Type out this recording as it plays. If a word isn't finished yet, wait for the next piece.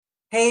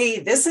Hey,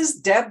 this is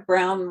Deb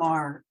Brown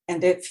Marr,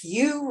 and if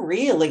you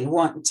really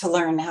want to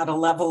learn how to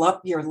level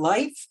up your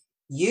life,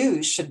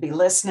 you should be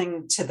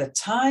listening to the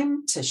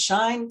Time to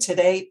Shine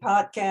Today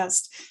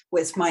podcast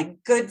with my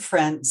good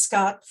friend,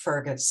 Scott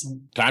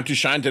Ferguson. Time to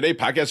Shine Today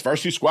podcast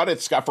Varsity Squad.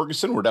 It's Scott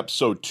Ferguson. We're at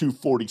episode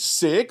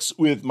 246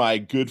 with my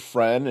good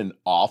friend and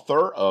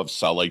author of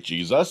Sell Like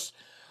Jesus,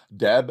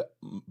 Deb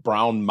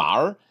Brown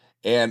Marr.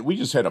 And we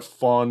just had a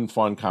fun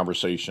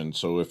conversation.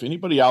 So if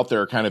anybody out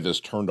there kind of is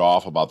turned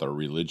off about the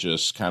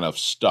religious kind of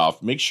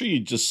stuff, make sure you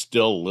just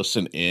still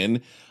listen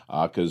in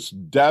because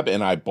Deb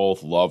and I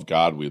both love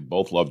God. We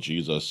both love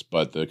Jesus.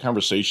 But the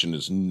conversation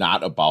is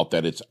not about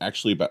that. It's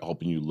actually about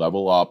helping you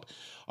level up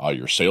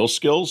your sales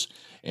skills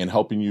and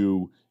helping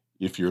you,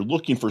 if you're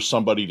looking for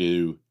somebody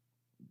to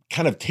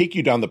kind of take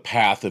you down the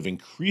path of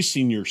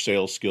increasing your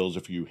sales skills.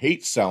 If you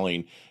hate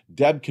selling,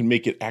 Deb can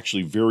make it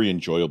actually very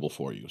enjoyable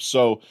for you.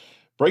 So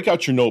break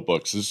out your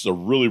notebooks. This is a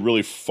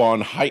really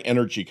fun,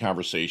 high-energy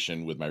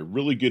conversation with my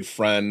really good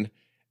friend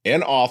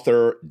and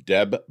author,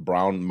 Deb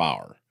Brown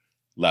Marr.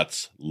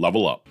 Let's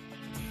level up.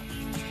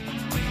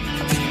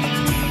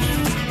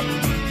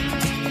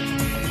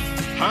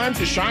 Time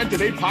to Shine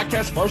Today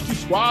podcast Varsity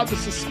Squad.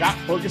 This is Scott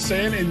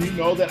Ferguson, and you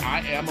know that I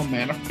am a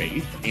man of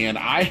faith, and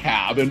I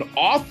have an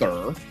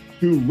author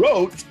who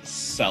wrote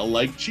Sell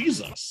Like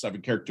Jesus,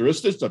 7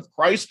 Characteristics of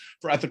Christ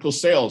for Ethical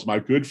Sales, my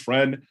good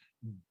friend,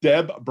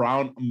 Deb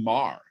Brown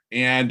Marr.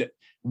 And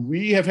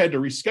we have had to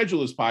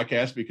reschedule this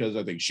podcast because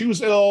I think she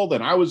was ill,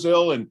 then I was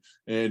ill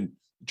and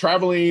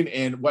traveling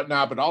and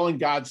whatnot, but all in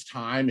God's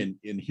time.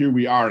 And here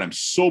we are. And I'm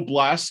so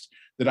blessed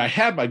that I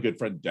had my good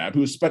friend Deb,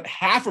 who has spent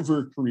half of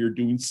her career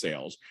doing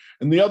sales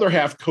and the other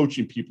half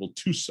coaching people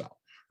to sell.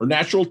 Her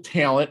natural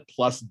talent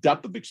plus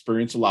depth of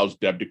experience allows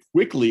Deb to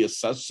quickly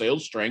assess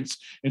sales strengths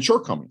and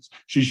shortcomings.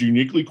 She's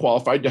uniquely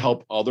qualified to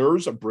help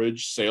others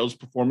bridge sales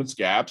performance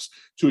gaps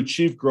to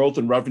achieve growth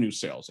in revenue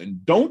sales.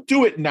 And don't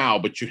do it now,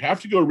 but you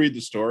have to go read the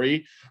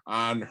story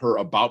on her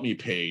About Me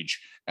page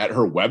at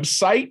her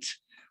website,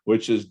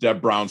 which is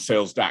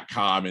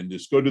debbrownsales.com, and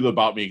just go to the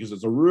About Me because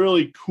it's a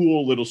really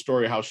cool little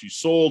story how she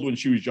sold when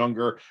she was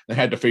younger and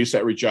had to face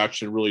that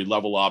rejection, really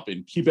level up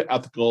and keep it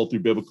ethical through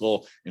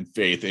biblical and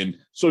faith. And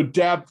so,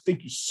 Deb,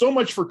 thank you so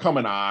much for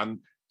coming on.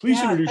 Please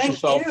introduce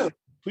yourself.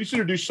 Please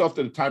introduce yourself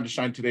to the Time to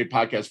Shine Today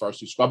podcast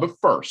Varsity Squad. But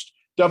first,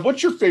 Deb,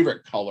 what's your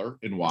favorite color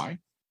and why?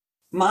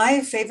 My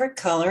favorite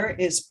color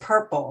is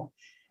purple.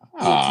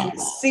 You can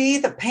see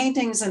the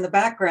paintings in the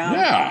background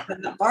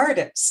of the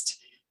artist.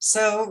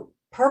 So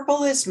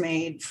purple is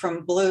made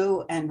from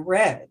blue and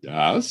red.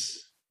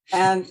 Yes.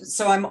 And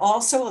so I'm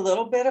also a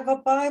little bit of a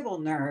Bible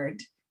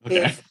nerd.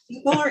 Okay. If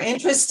people are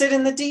interested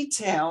in the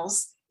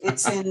details,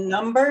 it's in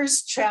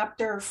Numbers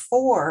chapter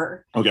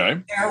 4.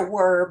 Okay. There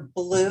were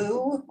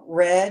blue,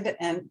 red,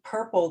 and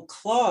purple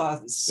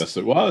cloths. Yes,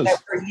 it was.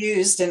 That were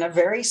used in a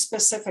very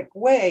specific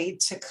way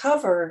to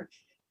cover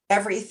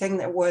everything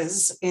that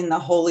was in the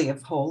Holy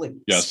of Holies.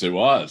 Yes, it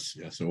was.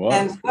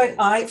 And what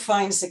I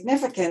find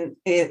significant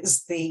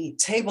is the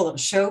table of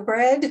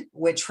showbread,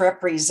 which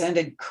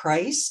represented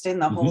Christ in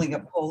the Holy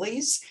of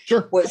Holies,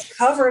 was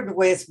covered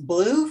with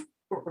blue,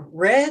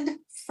 red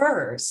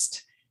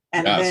first,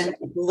 and then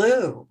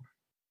blue.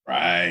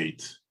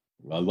 Right.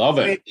 I love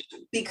it.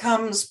 Which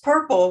becomes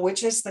purple,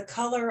 which is the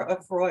color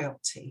of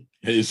royalty.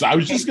 I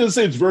was just going to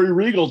say it's very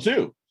regal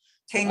too.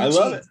 I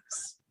love it.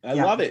 I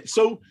love it.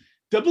 So,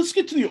 Deb, let's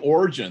get to the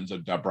origins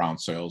of Deb Brown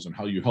Sales and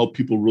how you help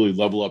people really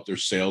level up their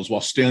sales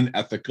while staying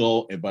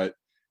ethical, but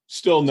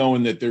still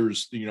knowing that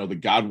there's,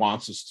 that God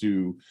wants us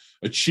to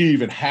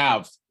achieve and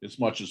have as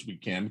much as we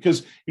can.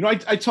 Because,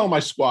 I tell my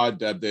squad,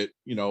 Deb, that,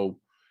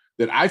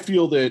 that I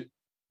feel that,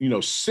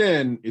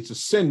 sin, it's a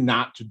sin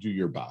not to do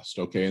your best.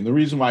 Okay. And the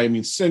reason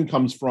why, sin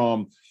comes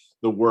from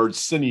the word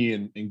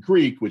sinne in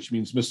Greek, which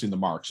means missing the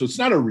mark. So it's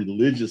not a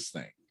religious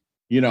thing.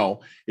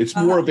 It's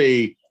more of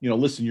a,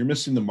 listen, you're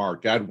missing the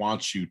mark. God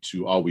wants you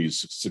to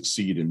always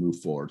succeed and move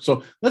forward.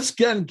 So let's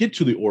get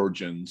to the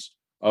origins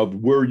of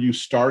where you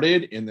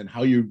started and then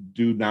how you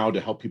do now to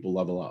help people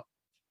level up.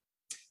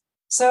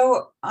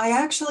 So I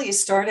actually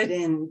started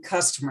in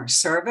customer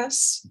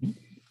service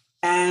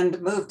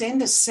and moved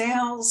into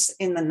sales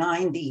in the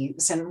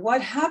 90s. And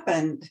what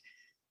happened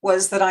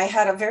was that I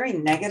had a very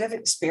negative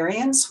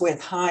experience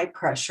with high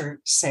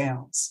pressure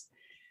sales.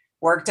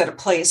 Worked at a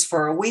place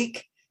for a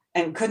week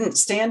and couldn't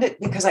stand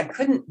it because I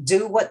couldn't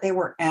do what they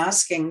were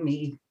asking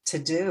me to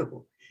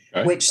do,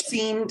 which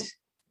seemed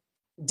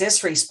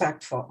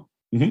disrespectful.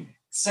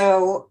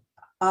 So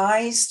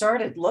I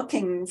started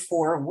looking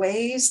for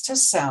ways to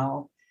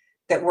sell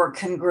that were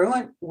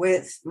congruent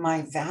with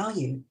my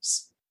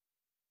values.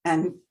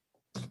 And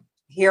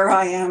here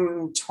I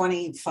am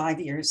 25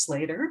 years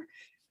later,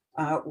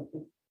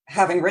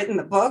 having written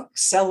the book,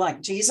 Sell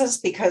Like Jesus,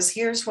 because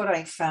here's what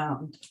I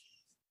found.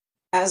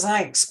 As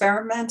I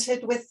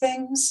experimented with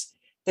things,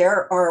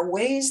 there are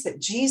ways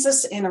that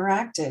Jesus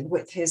interacted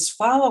with his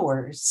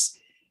followers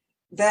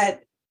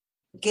that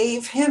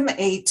gave him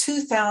a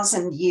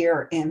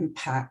 2,000-year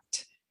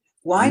impact.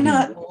 Why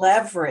not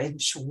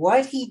leverage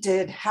what he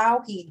did,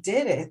 how he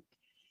did it,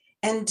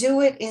 and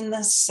do it in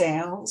the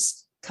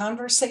sales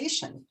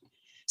conversation.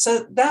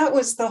 So that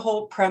was the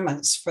whole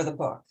premise for the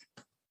book.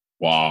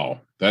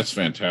 Wow, that's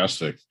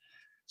fantastic.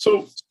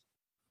 So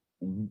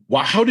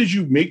how did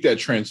you make that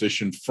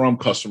transition from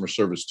customer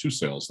service to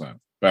sales then,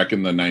 back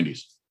in the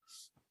 90s?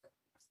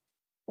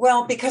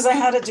 Well, because I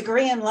had a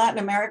degree in Latin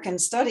American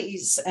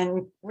studies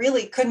and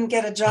really couldn't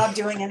get a job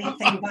doing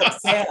anything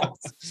but sales.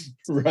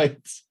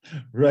 Right.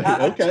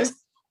 Okay.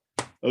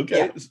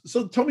 Yeah.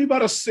 So tell me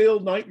about a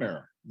sales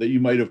nightmare that you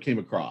might have came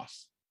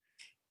across.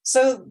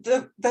 So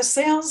the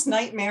sales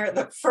nightmare,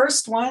 the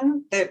first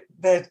one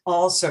that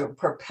also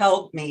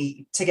propelled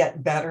me to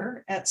get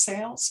better at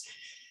sales,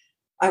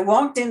 I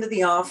walked into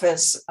the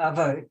office of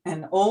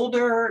an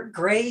older,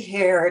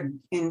 gray-haired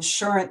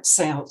insurance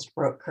sales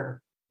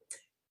broker.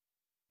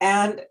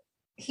 And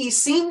he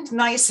seemed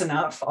nice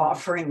enough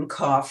offering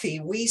coffee.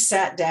 We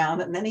sat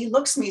down, and then he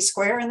looks me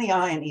square in the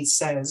eye and he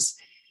says,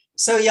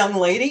 "So, young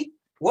lady,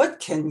 what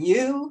can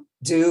you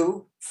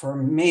do for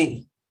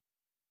me?"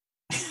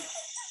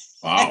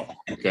 Wow.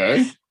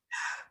 Okay.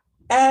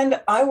 And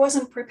I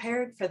wasn't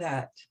prepared for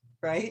that,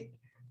 right?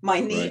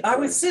 I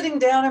was sitting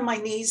down and my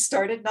knees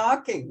started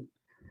knocking.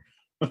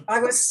 I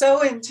was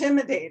so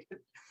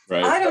intimidated.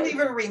 Right. I don't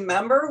even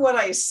remember what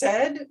I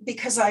said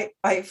because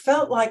I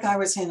felt like I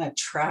was in a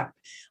trap.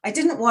 I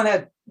didn't want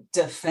to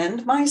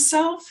defend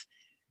myself,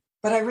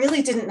 but I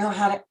really didn't know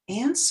how to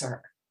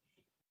answer.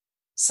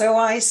 So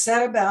I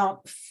set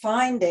about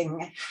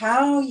finding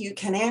how you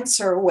can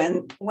answer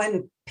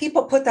when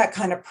people put that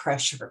kind of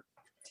pressure.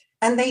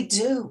 And they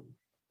do.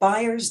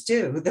 Buyers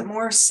do. The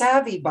more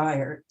savvy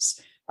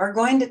buyers are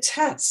going to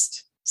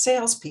test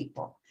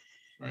salespeople.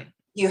 Right.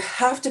 You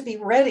have to be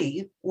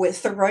ready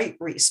with the right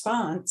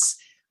response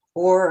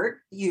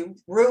or you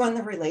ruin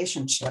the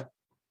relationship.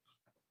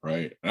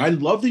 Right. And I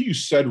love that you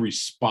said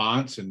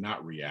response and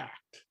not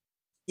react.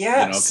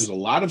 Yes. Because a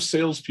lot of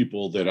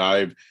salespeople that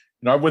I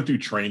went through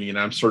training and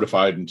I'm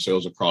certified in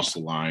sales across the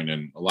line.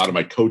 And a lot of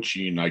my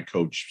coaching, I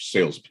coach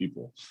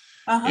salespeople.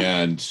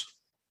 And,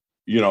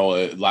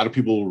 a lot of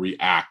people will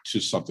react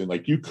to something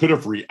like you could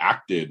have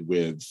reacted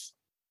with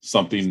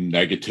something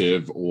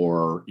negative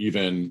or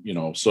even,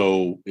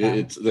 so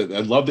I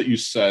love that you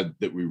said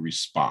that we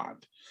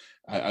respond.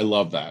 I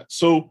love that.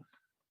 So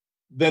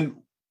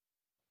then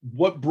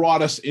what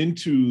brought us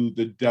into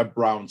the Deb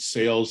Brown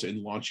sales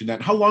and launching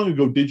that? How long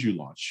ago did you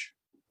launch?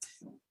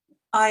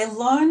 I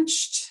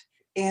launched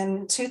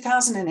in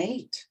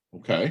 2008.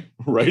 Okay.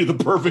 Right at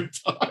the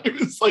perfect time.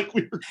 It's like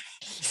we were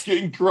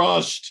getting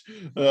crushed.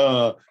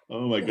 Oh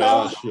my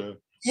gosh.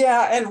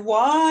 Yeah. And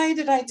why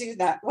did I do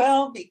that?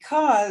 Well,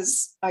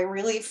 because I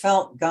really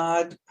felt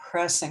God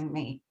pressing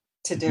me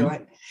to do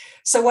it.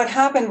 So what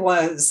happened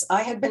was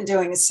I had been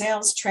doing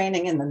sales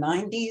training in the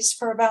 90s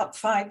for about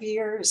 5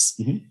 years.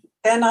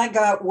 Then I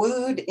got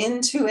wooed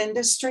into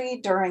industry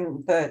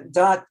during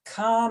the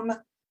 .com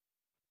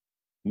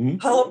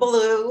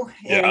hullabaloo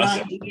in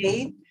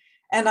 98.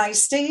 And I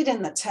stayed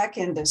in the tech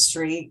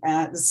industry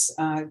as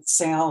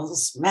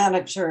sales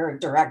manager,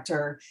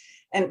 director,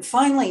 and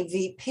finally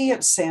VP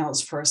of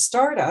sales for a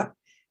startup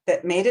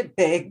that made it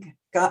big,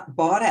 got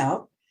bought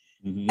out.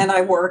 And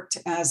I worked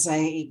as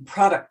a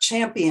product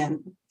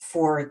champion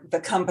for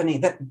the company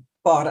that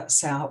bought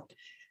us out.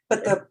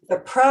 But the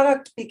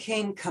product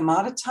became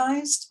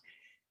commoditized,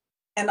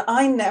 and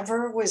I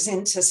never was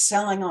into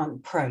selling on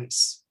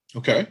price.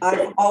 Okay.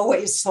 I've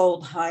always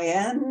sold high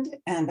end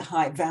and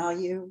high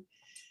value.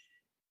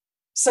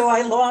 So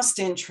I lost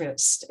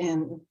interest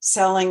in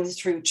selling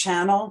through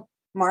channel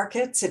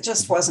markets. It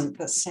just wasn't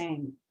the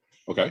same.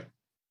 Okay.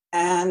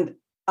 And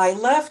I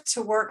left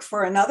to work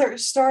for another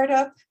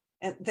startup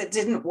that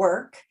didn't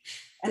work.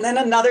 And then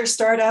another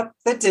startup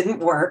that didn't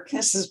work.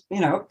 This is,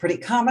 pretty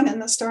common in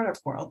the startup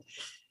world.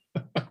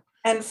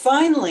 And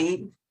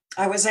finally,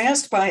 I was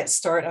asked by a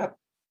startup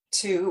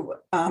to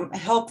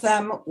help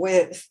them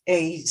with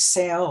a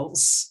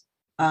sales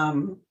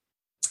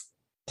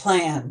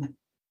plan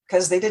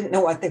because they didn't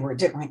know what they were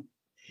doing.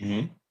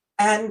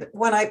 And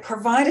when I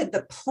provided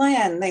the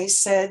plan, they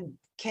said,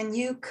 "Can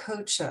you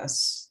coach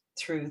us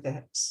through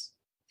this?"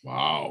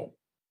 Wow.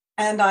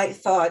 And I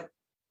thought,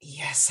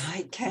 yes,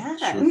 I can.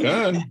 Sure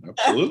can.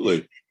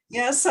 Absolutely.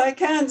 Yes, I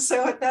can.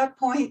 So at that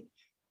point,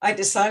 I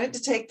decided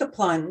to take the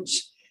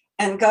plunge.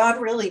 And God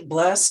really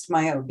blessed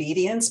my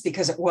obedience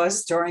because it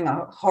was during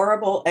a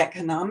horrible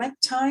economic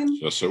time.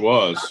 Yes, it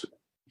was.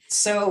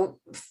 So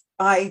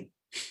I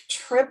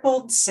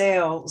tripled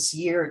sales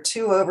year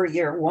 2 over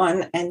year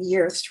 1 and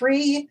year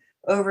 3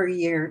 over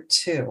year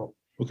 2.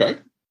 Okay.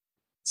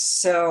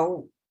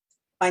 So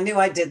I knew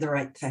I did the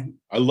right thing.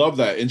 I love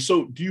that. And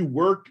so do you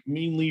work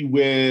mainly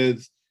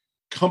with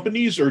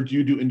companies or do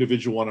you do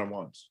individual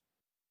one-on-ones?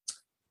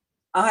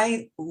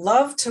 I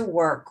love to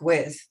work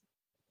with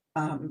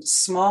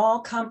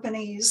small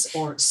companies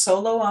or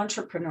solo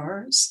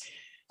entrepreneurs,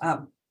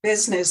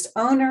 business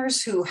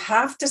owners who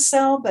have to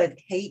sell but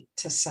hate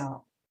to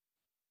sell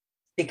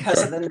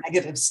because of the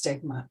negative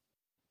stigma.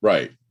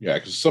 Right. Yeah.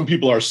 Because some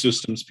people are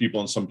systems people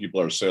and some people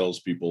are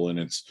salespeople. And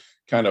it's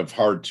kind of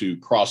hard to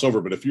cross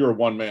over. But if you're a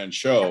one-man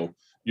show,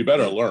 you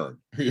better learn.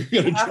 You're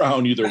going to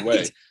drown either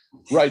way.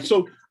 Right.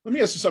 So let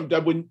me ask you something,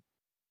 Deb.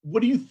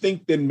 What do you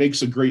think then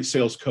makes a great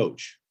sales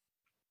coach?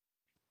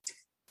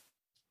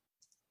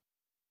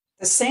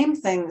 The same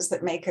things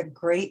that make a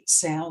great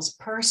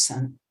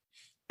salesperson.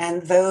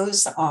 And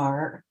those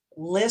are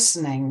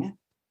listening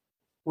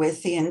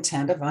with the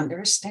intent of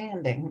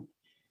understanding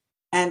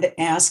and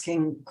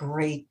asking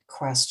great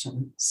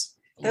questions.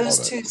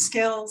 Those two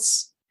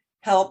skills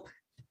help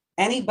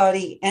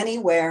anybody,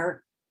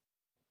 anywhere,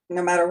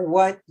 no matter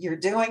what you're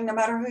doing, no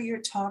matter who you're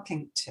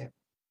talking to.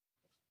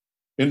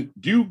 And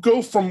do you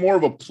go from more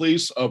of a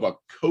place of a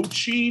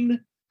coaching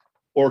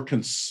or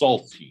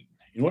consulting?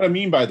 And what I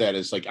mean by that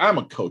is, like, I'm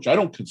a coach. I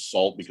don't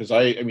consult because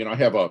I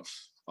have a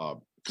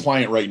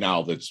client right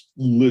now that's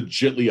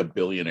legitly a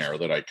billionaire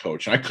that I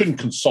coach. And I couldn't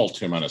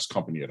consult him on his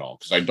company at all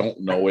because I don't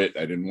know it.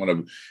 I didn't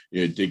want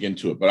to dig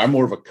into it. But I'm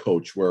more of a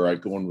coach where I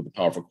go in with the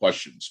powerful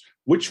questions.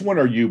 Which one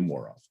are you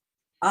more of?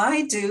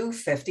 I do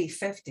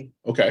 50-50.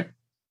 Okay.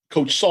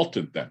 Coach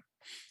Sultan then.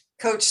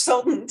 Coach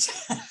Sultan.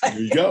 There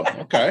you go.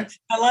 Okay.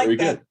 I like Very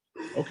that.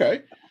 Good.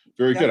 Okay.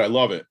 Very good. I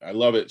love it. I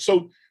love it.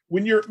 So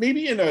when you're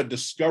maybe in a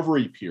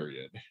discovery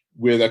period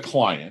with a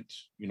client,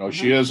 he or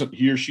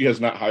she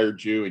has not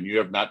hired you and you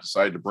have not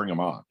decided to bring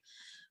them on.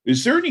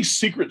 Is there any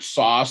secret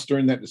sauce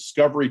during that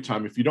discovery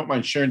time, if you don't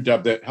mind sharing,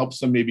 Deb, that helps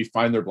them maybe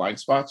find their blind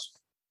spots?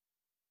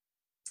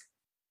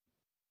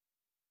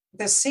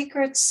 The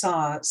secret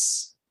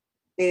sauce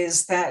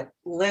is that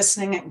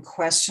listening and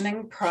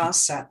questioning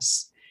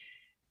process.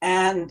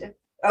 And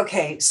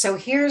okay, so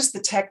here's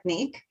the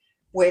technique,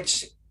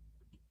 which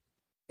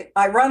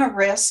I run a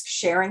risk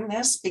sharing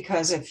this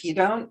because if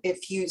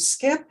you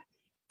skip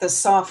the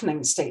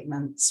softening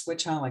statements,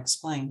 which I'll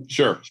explain,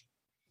 sure,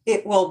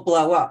 it will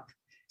blow up.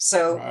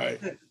 So right.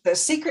 the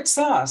secret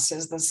sauce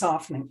is the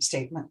softening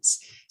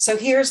statements. So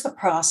here's the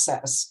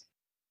process.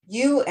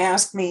 You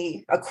ask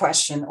me a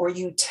question or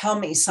you tell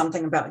me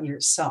something about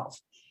yourself,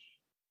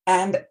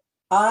 and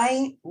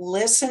I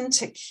listen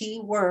to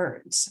key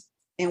words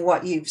in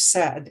what you've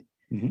said,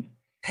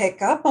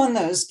 pick up on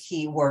those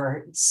key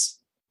words,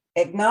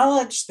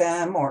 acknowledge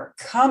them or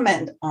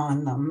comment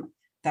on them.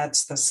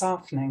 That's the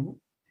softening.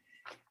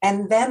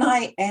 And then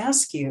I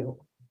ask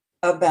you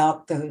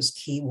about those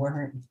key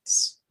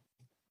words.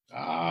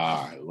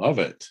 I love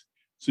it.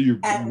 So you're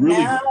and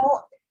really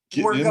now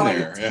we're going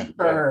there.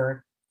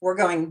 deeper. Yeah. We're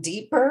going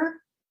deeper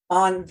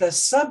on the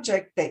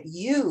subject that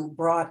you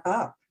brought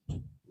up.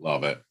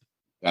 Love it.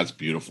 That's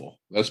beautiful.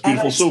 That's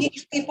beautiful. And I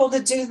teach people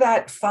to do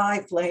that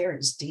 5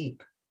 layers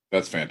deep.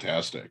 That's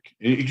fantastic.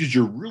 Because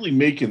you're really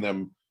making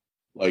them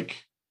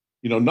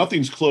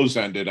nothing's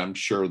closed-ended, I'm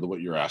sure,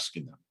 what you're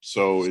asking them.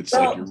 So it's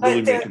like you're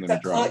really making them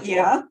drive.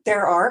 Yeah,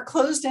 there are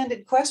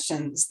closed-ended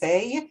questions.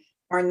 They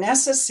are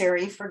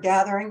necessary for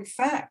gathering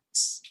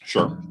facts.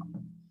 Sure.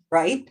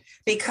 Right?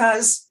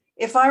 Because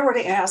if I were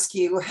to ask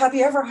you, have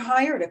you ever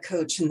hired a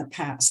coach in the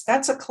past?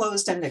 That's a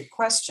closed-ended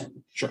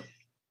question. Sure.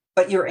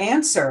 But your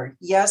answer,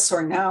 yes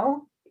or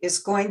no, is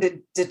going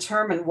to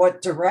determine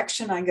what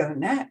direction I go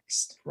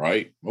next.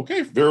 Right.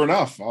 Okay. Fair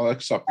enough. I'll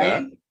accept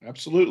that.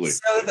 Absolutely.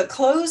 So the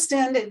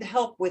closed-ended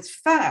help with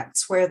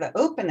facts, where the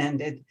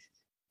open-ended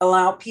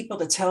allow people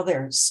to tell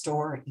their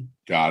story.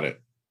 Got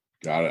it.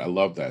 I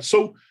love that.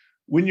 So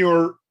when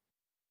you're,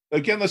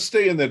 again, let's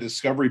stay in the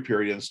discovery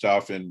period and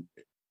stuff. And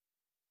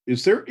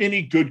is there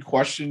any good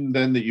question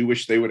then that you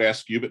wish they would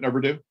ask you but never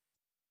do?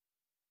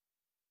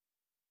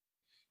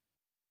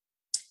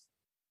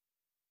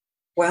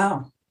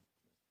 Wow.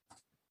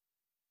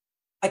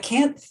 I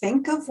can't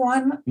think of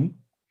one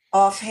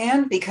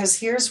offhand, because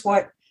here's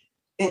what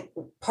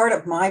part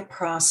of my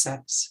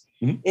process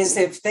is: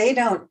 if they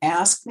don't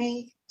ask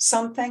me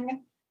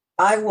something,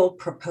 I will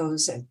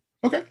propose it.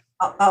 Okay.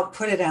 I'll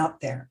put it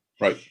out there.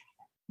 Right.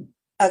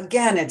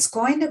 Again, it's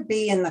going to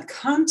be in the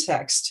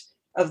context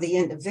of the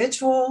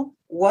individual,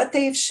 what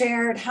they've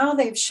shared, how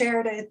they've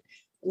shared it,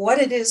 what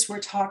it is we're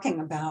talking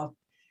about.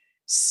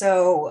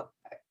 So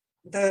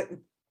the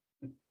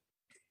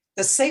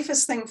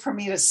safest thing for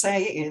me to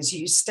say is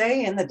you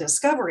stay in the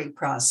discovery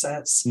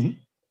process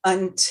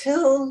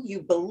until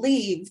you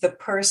believe the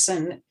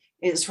person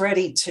is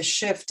ready to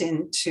shift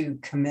into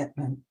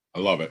commitment. I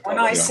love it. When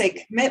I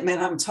say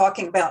commitment, I'm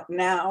talking about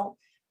now.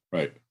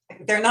 Right.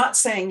 They're not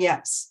saying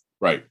yes.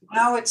 Right.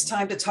 Now it's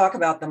time to talk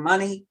about the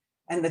money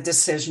and the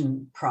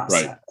decision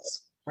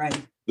process.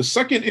 Right. The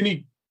second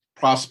any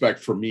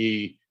prospect for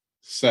me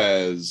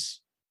says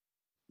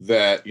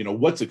that,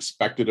 what's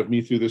expected of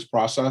me through this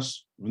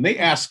process, when they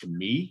ask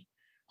me,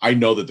 I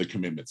know that the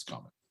commitment's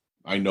coming.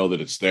 I know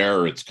that it's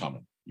there, it's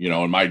coming.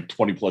 In my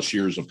 20 plus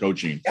years of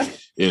coaching,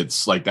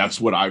 it's like,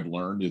 that's what I've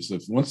learned is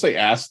if once they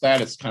ask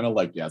that, it's kind of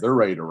like, yeah, they're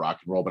ready to rock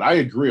and roll. But I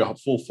agree a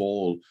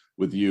full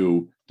with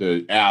you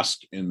to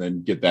ask and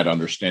then get that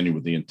understanding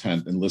with the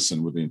intent and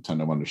listen with the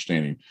intent of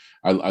understanding.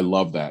 I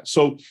love that.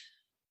 So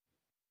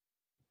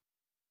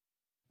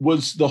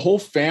was the whole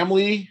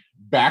family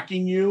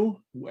backing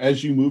you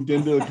as you moved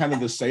into kind of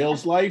the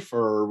sales life,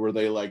 or were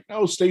they like,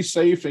 no, stay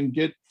safe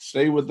and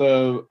stay with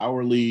the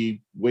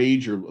hourly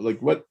wage, or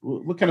like what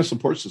kind of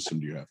support system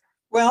do you have?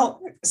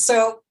 Well,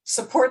 so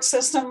support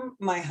system,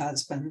 my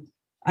husband.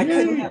 I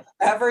couldn't have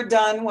ever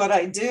done what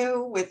I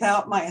do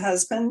without my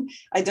husband.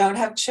 I don't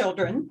have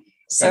children.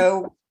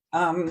 So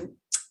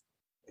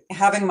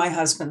having my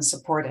husband's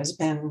support has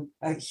been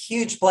a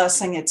huge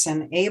blessing. It's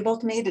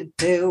enabled me to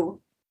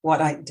do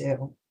what I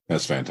do.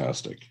 That's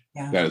fantastic.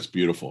 Yeah. That is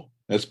beautiful.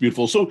 That's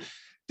beautiful. So,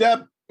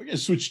 Deb, we're going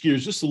to switch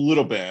gears just a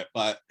little bit,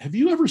 but have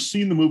you ever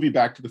seen the movie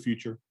Back to the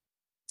Future?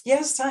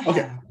 Yes, I have.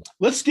 Okay.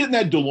 Let's get in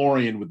that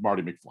DeLorean with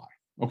Marty McFly.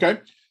 Okay.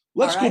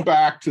 Let's go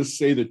back to,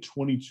 say, the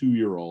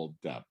 22-year-old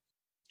Deb.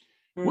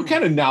 What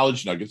kind of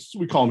knowledge nuggets,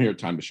 we call them here at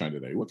Time to Shine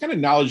Today, what kind of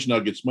knowledge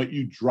nuggets might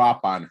you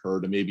drop on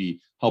her to maybe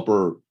help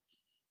her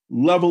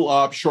level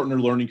up, shorten her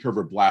learning curve,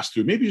 or blast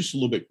through, maybe just a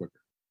little bit quicker?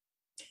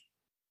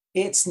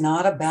 It's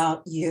not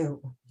about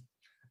you.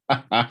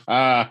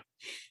 I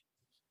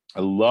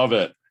love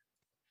it.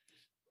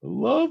 I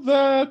love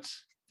that.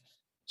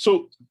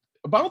 So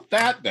about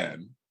that,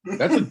 then,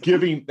 that's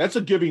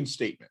a giving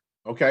statement.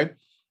 Okay.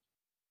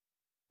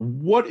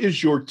 What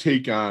is your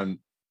take on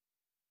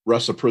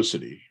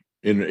reciprocity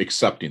in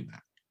accepting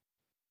that?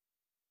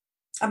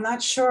 I'm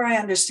not sure I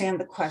understand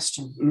the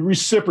question.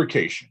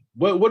 Reciprocation.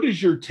 What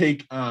is your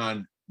take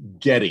on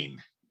getting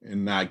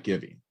and not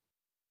giving?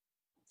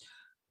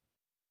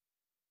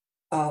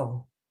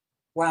 Oh,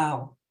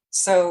 wow.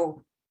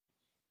 So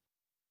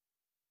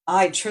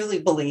I truly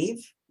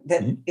believe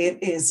that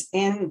it is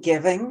in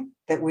giving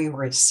that we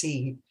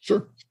receive.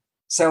 Sure.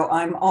 So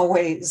I'm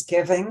always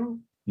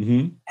giving,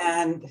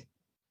 and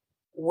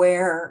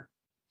where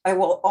I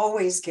will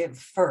always give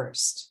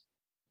first.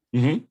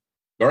 All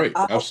right.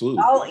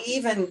 Absolutely. I'll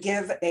even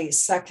give a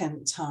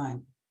second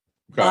time.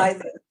 Okay. By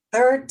the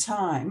third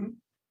time,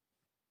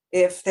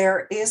 if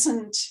there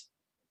isn't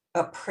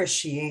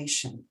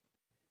appreciation,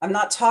 I'm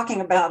not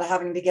talking about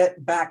having to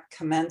get back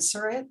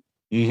commensurate.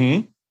 So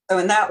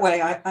in that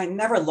way, I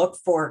never look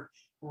for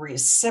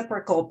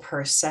reciprocal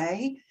per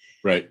se.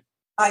 Right.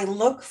 I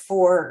look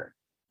for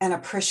an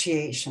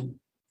appreciation.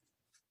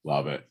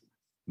 Love it.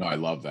 No, I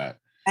love that.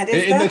 And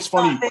that's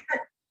funny.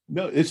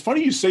 No, it's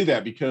funny you say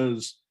that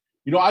because,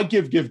 I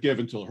give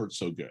until it hurts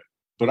so good,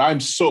 but I'm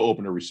so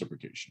open to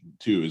reciprocation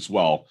too, as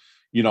well.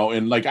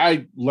 And like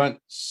I lent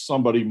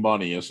somebody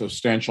money, a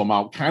substantial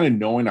amount, kind of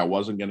knowing I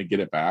wasn't going to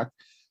get it back.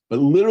 But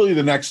literally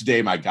the next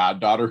day, my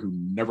goddaughter, who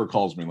never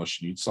calls me unless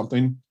she needs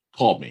something,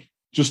 called me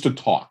just to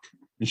talk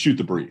and shoot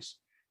the breeze.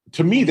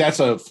 To me, that's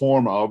a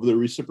form of the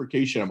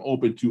reciprocation. I'm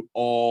open to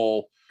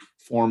all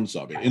forms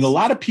of it. And a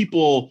lot of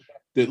people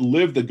that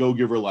live the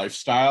go-giver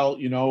lifestyle,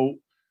 they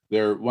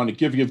want to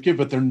give,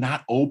 but they're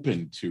not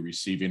open to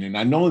receiving. And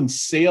I know in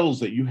sales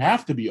that you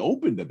have to be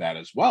open to that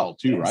as well,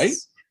 too, right?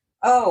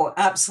 Oh,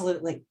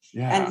 absolutely.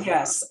 Yeah. And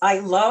yes, I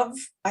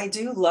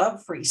do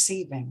love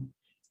receiving.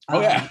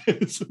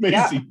 It's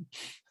amazing.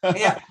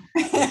 Yeah.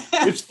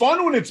 It's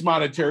fun when it's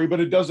monetary,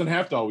 but it doesn't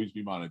have to always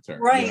be monetary.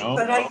 Right.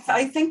 But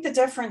I think the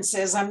difference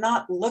is I'm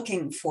not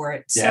looking for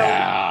it.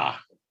 So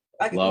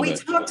we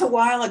talked a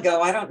while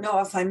ago. I don't know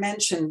if I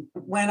mentioned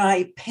when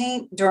I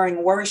paint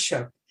during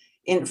worship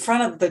in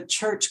front of the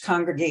church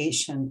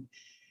congregation,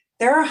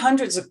 there are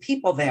hundreds of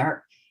people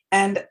there,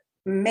 and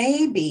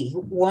maybe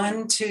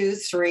 1, 2,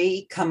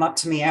 3 come up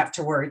to me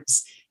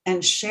afterwards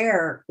and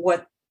share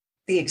what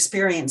the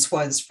experience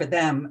was for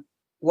them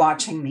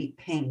watching me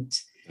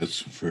paint.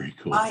 That's very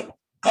cool. I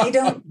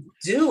don't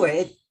do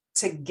it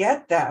to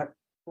get that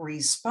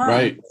response.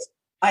 Right.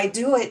 I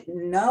do it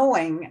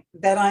knowing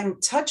that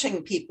I'm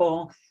touching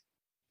people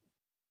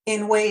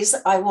in ways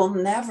I will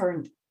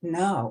never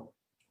know.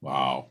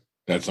 Wow.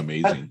 That's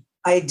amazing.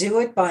 But I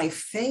do it by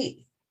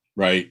faith.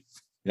 Right.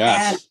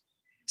 Yes. And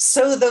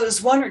so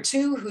those 1 or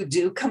 2 who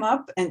do come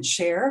up and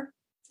share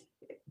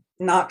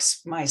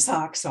knocks my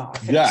socks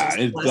off. It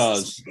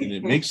does. And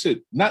it makes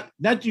it not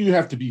do you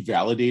have to be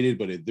validated,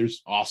 but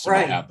there's awesome to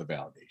have the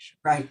validation.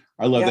 Right.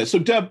 I love that. So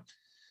Deb,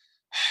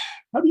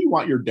 how do you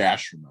want your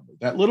dash remembered?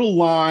 That little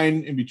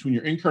line in between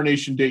your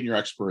incarnation date and your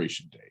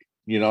expiration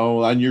date,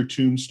 on your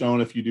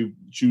tombstone, if you do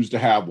choose to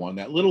have one,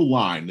 that little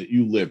line that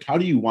you lived, how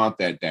do you want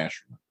that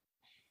dash remembered?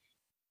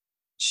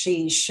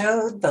 She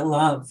showed the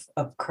love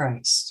of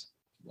Christ.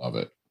 Love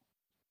it.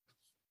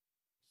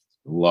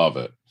 Love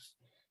it.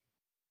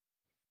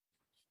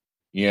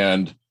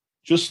 And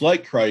just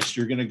like Christ,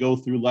 you're going to go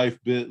through life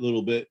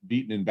little bit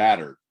beaten and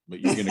battered, but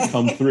you're going to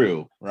come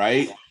through,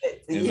 right?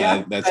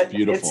 And that's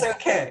beautiful. It's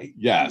okay.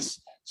 Yes.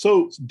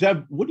 So,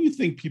 Deb, what do you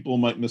think people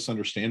might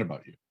misunderstand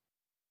about you?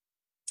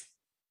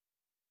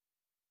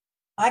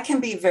 I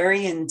can be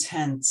very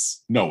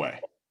intense. No way.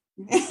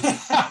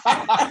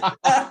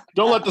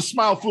 Don't let the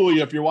smile fool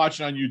you if you're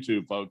watching on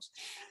YouTube, folks.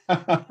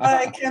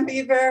 I can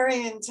be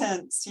very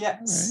intense.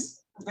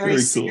 Yes. Very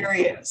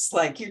serious. Cool.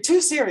 Like, you're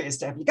too serious,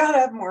 Deb. You got to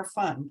have more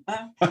fun.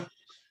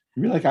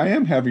 You're like, I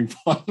am having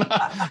fun.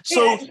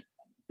 So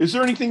is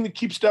there anything that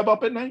keeps Deb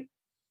up at night?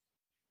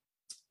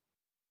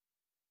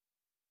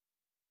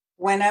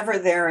 whenever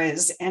there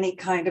is any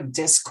kind of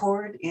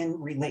discord in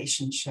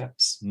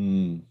relationships.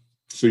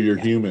 So you're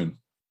Yeah. human.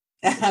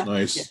 That's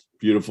nice. Yeah.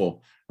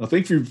 Beautiful. Well,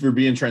 thank you for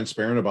being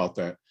transparent about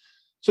that.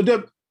 So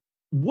Deb,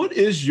 what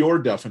is your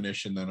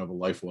definition then of a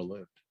life well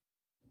lived?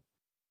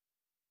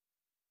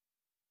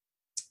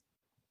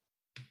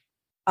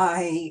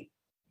 I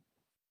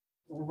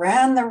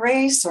ran the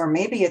race, or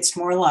maybe it's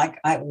more like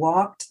I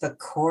walked the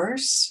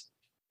course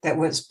that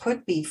was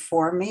put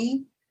before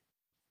me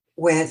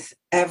with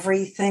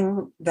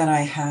everything that I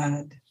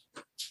had.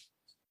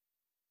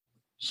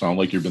 Sound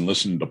like you've been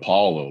listening to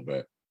Paul a little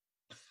bit.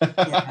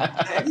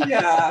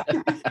 Yeah.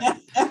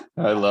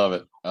 I love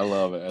it. I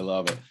love it. I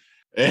love it.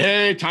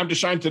 Hey, Time to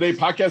Shine Today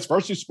podcast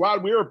Varsity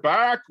Squad. We are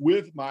back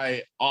with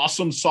my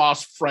awesome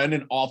sauce friend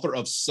and author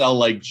of Sell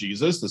Like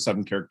Jesus, the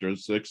 7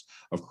 characteristics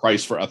of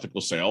Christ for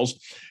ethical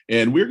sales.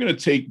 And we're going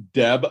to take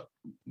Deb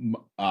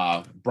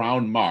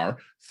Brown-Marr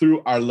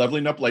through our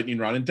Leveling Up Lightning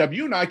Round. And Deb,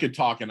 you and I could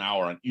talk an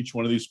hour on each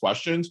one of these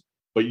questions,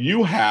 but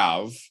you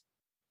have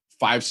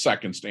 5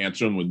 seconds to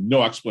answer them with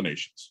no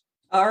explanations.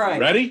 All right.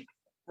 Ready?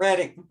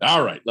 Ready.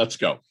 All right, let's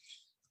go.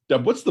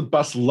 Deb, what's the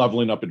best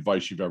leveling up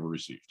advice you've ever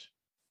received?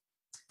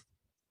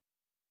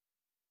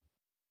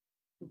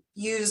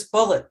 Use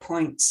bullet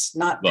points,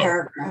 not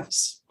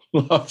paragraphs.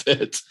 Love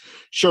it.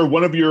 Sure.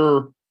 One of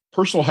your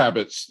personal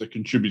habits that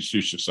contributes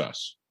to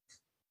success.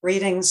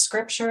 Reading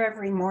scripture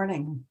every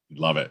morning.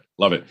 Love it.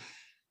 Love it.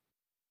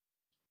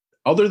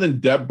 Other than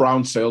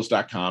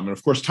DebBrownSales.com and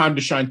of course,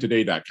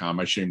 TimeToShineToday.com,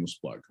 my shameless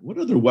plug. What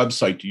other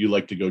website do you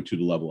like to go to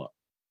level up?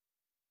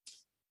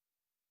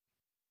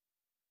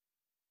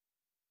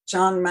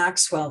 John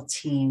Maxwell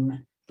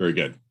Team. Very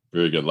good.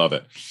 Very good. Love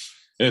it.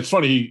 And it's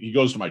funny, he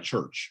goes to my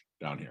church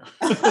down here.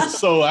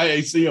 So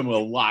I see him a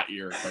lot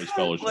here at Christ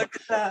Fellowship. Look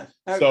at that.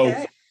 Okay.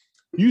 So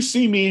you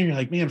see me and you're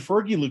like, man,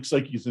 Fergie looks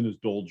like he's in his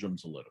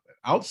doldrums a little bit.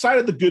 Outside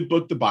of the good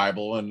book, the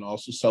Bible, and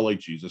also Sell Like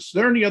Jesus, is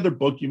there any other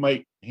book you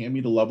might hand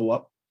me to level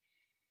up?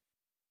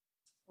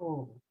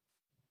 Oh.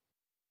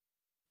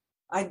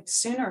 I'd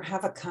sooner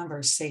have a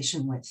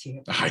conversation with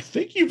you. I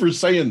thank you for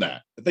saying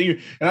that. Thank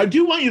you. And I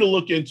do want you to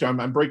look into,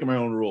 I'm breaking my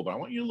own rule, but I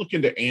want you to look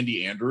into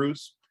Andy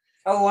Andrews.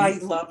 Oh, I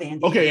love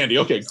Andy. Okay, Andy.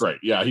 Okay, great.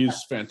 Yeah,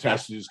 he's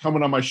fantastic. He's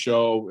coming on my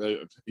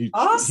show.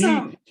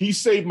 Awesome. He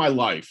saved my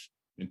life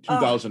in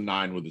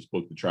 2009 with his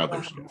book, The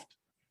Traveler's Gift.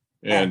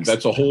 And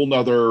that's a whole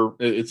nother,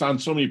 it's on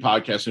so many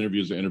podcast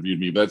interviews that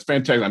interviewed me, but it's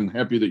fantastic. I'm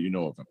happy that you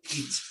know of him.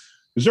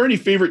 Is there any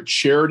favorite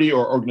charity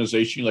or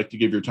organization you like to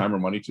give your time or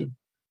money to?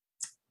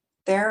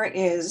 There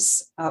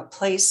is a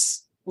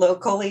place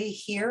locally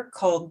here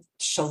called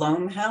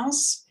Shalom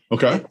House.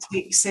 Okay. It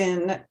takes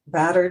in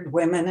battered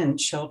women and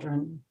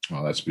children.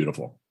 Oh, that's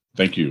beautiful.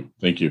 Thank you.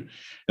 Thank you.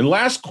 And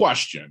last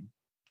question,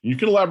 you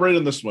can elaborate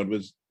on this one,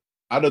 was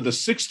out of the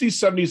 60s,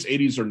 70s,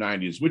 80s, or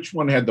 90s, which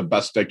one had the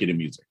best decade of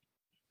music?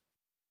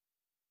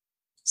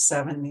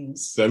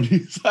 70s.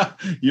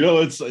 70s. You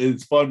know,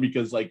 it's fun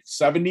because like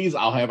 70s,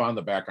 I'll have on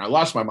the background. I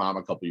lost my mom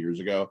a couple of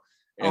years ago,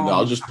 and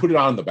I'll just put it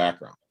on in the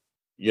background,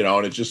 you know,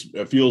 and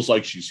it feels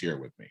like she's here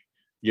with me.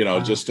 You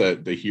know, just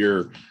to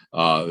hear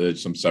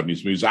some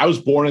 70s movies. I was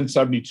born in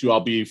 72.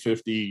 I'll be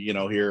 50, you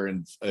know, here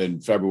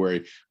in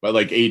February. But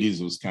like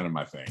 80s was kind of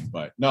my thing.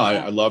 But no,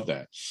 I love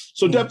that.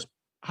 So Deb,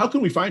 how can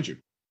we find you?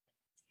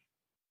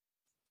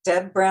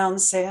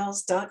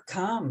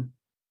 DebBrownSales.com.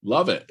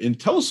 Love it. And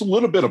tell us a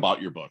little bit about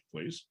your book,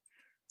 please.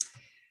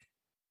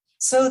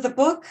 So the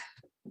book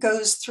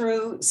goes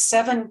through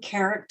 7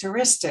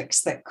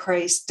 characteristics that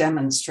Christ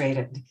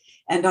demonstrated.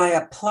 And I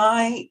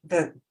apply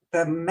the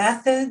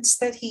methods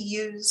that he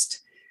used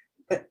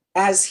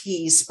as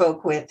he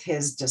spoke with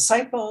his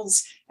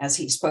disciples, as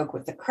he spoke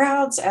with the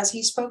crowds, as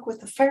he spoke with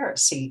the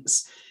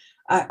Pharisees.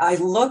 I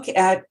look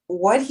at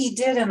what he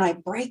did and I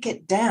break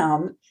it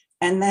down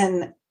and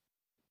then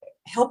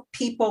help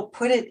people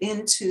put it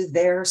into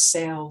their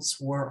sales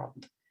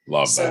world.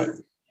 Love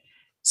that.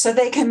 So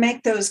they can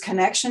make those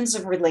connections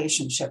of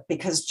relationship,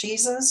 because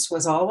Jesus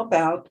was all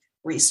about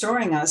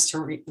restoring us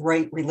to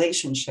right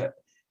relationship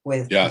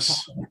with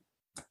people.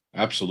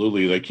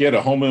 Absolutely. Like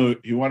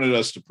he wanted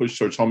us to push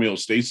towards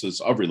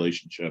homeostasis of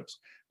relationships,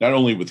 not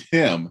only with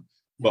him,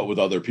 but with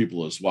other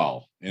people as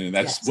well. And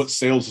that's what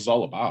sales is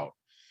all about.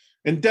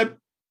 And Deb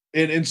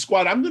and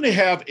Squad, I'm going to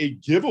have a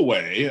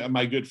giveaway.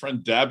 My good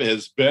friend Deb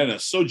has been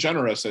so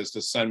generous as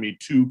to send me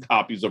 2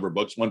 copies of her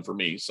books, one for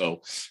me.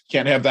 So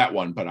can't have that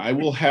one, but I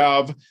will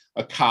have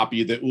a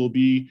copy that will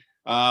be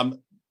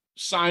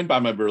signed by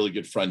my really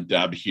good friend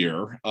Deb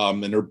here,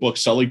 in her book,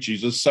 Sell Like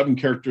Jesus, 7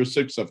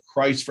 Characteristics of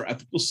Christ for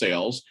Ethical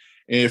Sales.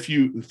 And if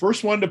you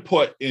first wanted to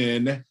put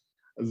in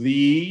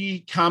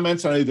the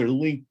comments on either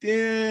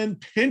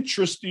LinkedIn,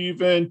 Pinterest,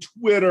 even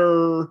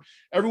Twitter,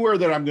 everywhere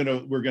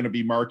that we're going to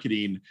be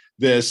marketing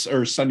this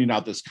or sending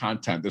out this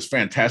content, this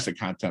fantastic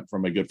content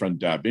from my good friend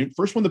Deb.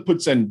 First one that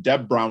puts in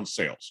Deb Brown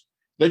Sales.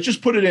 Let's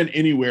just put it in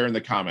anywhere in the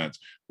comments.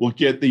 We'll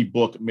get the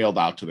book mailed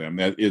out to them.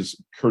 That is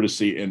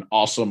courtesy and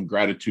awesome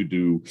gratitude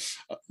to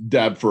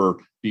Deb for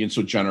being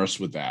so generous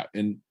with that.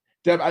 And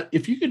Deb,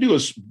 if you could do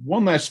us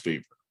one last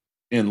favor,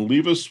 and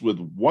leave us with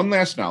one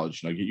last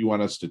knowledge nugget you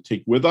want us to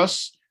take with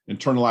us,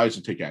 internalize,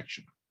 and take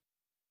action.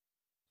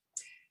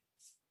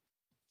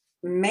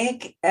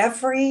 Make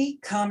every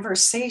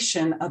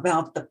conversation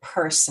about the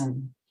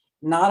person,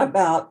 not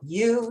about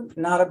you,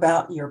 not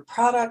about your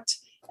product,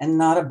 and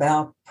not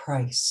about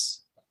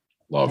price.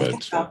 Love Make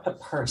it. About the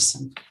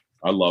person.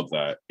 I love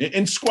that.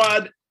 And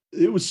squad,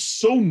 it was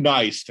so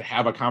nice to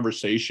have a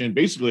conversation,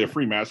 basically a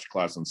free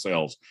masterclass on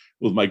sales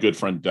with my good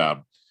friend Deb.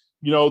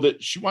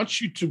 That she wants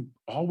you to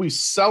always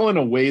sell in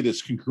a way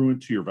that's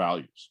congruent to your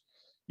values,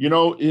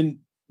 and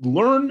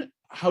learn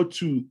how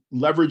to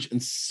leverage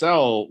and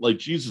sell like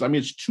Jesus. I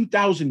mean, it's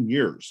 2,000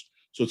 years.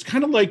 So it's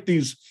kind of like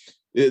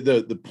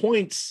the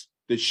points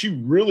that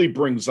she really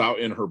brings out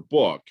in her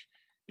book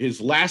has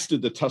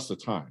lasted the test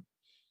of time.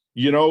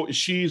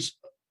 She's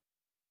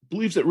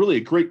believes that really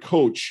a great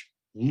coach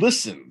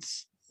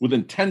listens with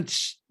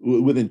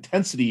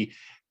intensity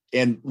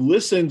and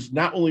listens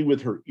not only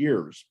with her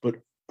ears, but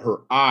her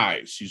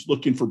eyes. She's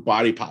looking for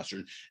body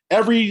posture,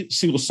 every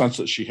single sense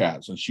that she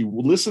has. And she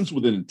listens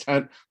with an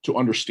intent to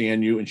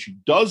understand you. And she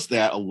does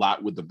that a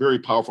lot with the very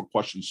powerful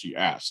questions she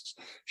asks.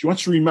 She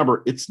wants to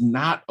remember it's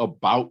not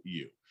about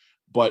you,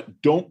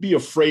 but don't be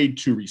afraid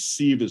to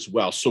receive as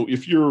well. So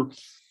if you're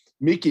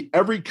making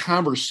every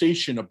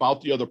conversation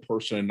about the other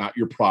person and not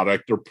your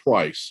product or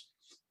price,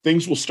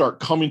 things will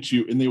start coming to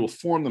you and they will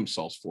form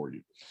themselves for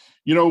you.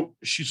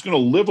 She's going to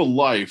live a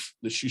life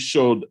that she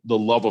showed the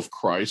love of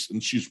Christ,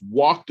 and she's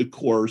walked the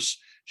course.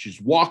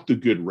 She's walked the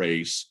good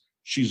race.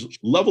 She's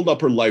leveled up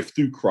her life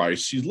through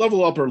Christ. She's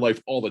leveled up her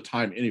life all the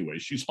time anyway.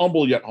 She's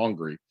humble yet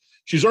hungry.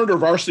 She's earned her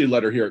varsity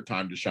letter here at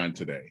Time to Shine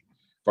today,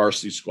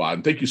 Varsity Squad.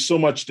 And thank you so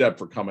much, Deb,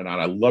 for coming on.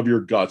 I love your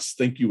guts.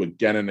 Thank you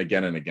again and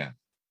again and again.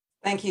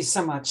 Thank you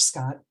so much,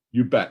 Scott.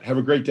 You bet. Have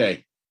a great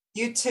day.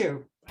 You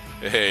too.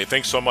 Hey,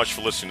 thanks so much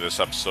for listening to this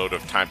episode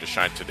of Time to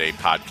Shine Today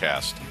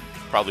podcast.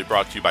 Proudly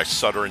brought to you by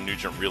Sutter and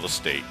Nugent Real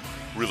Estate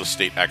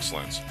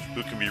Excellence,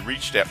 who can be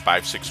reached at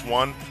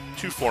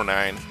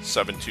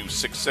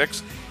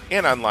 561-249-7266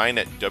 and online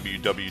at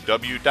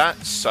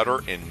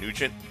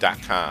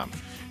www.sutterandnugent.com.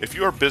 If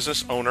you are a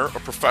business owner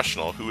or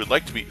professional who would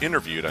like to be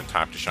interviewed on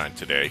Time to Shine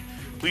Today,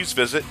 please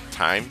visit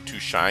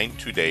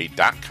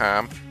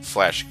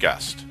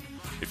timetoshinetoday.com/guest.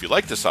 If you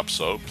like this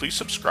episode, please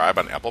subscribe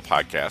on Apple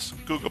Podcasts,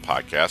 Google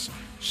Podcasts,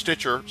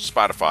 Stitcher,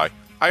 Spotify,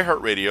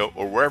 iHeartRadio,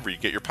 or wherever you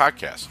get your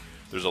podcasts.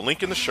 There's a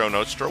link in the show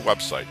notes to our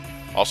website.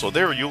 Also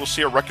there, you will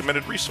see our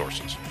recommended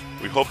resources.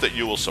 We hope that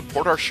you will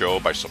support our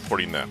show by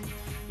supporting them.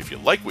 If you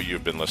like what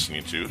you've been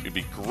listening to, it'd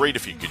be great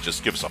if you could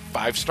just give us a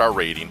 5-star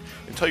rating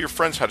and tell your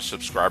friends how to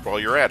subscribe while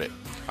you're at it.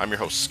 I'm your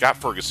host, Scott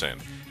Ferguson,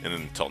 and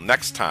until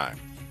next time,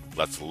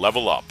 let's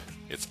level up.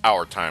 It's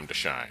our time to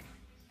shine.